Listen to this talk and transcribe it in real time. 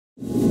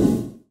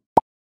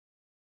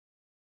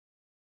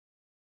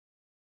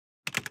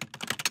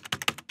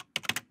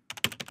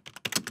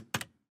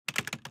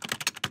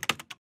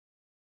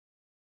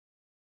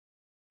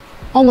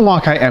On the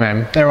Mk8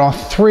 MM, there are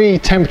 3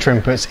 temperature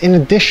inputs in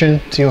addition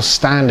to your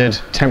standard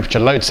temperature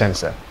load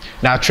sensor.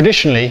 Now,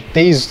 traditionally,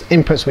 these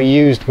inputs were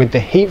used with the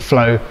heat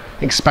flow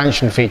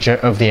expansion feature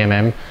of the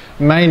MM,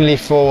 mainly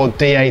for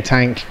DA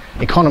tank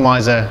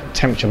economizer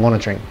temperature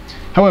monitoring.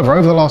 However,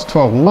 over the last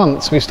 12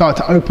 months, we've started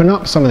to open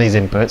up some of these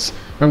inputs.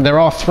 Remember, there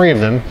are 3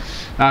 of them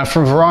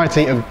for a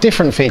variety of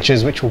different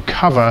features, which we'll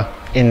cover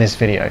in this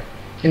video.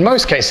 In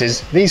most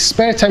cases, these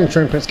spare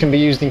temperature inputs can be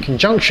used in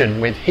conjunction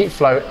with heat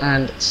flow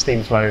and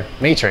steam flow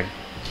metering.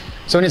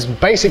 So in its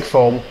basic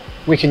form,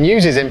 we can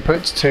use these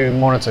inputs to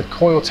monitor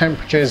coil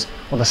temperatures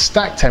or the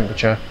stack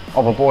temperature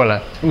of a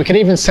boiler. And we can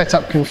even set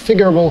up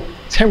configurable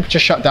temperature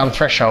shutdown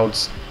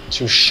thresholds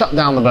to shut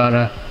down the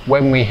burner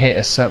when we hit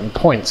a certain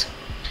point.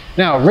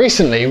 Now,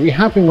 recently, we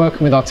have been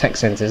working with our tech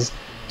centers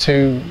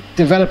to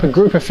develop a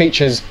group of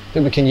features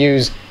that we can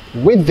use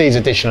with these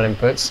additional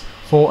inputs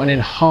for an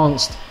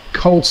enhanced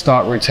cold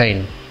start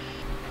routine.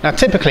 Now,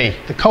 typically,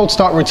 the cold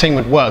start routine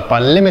would work by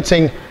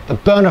limiting the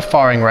burner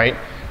firing rate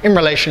in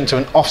relation to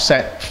an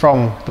offset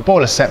from the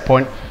boiler set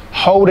point,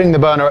 holding the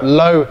burner at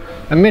low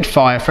and mid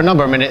fire for a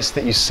number of minutes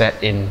that you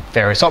set in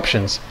various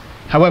options.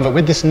 However,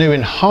 with this new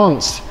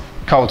enhanced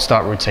cold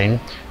start routine,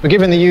 we're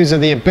giving the user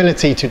the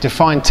ability to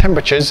define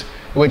temperatures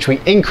which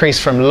we increase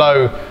from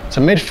low to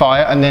mid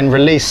fire and then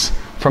release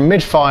from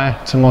mid fire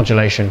to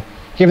modulation,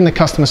 giving the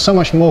customer so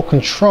much more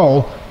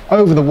control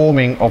over the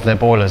warming of their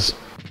boilers.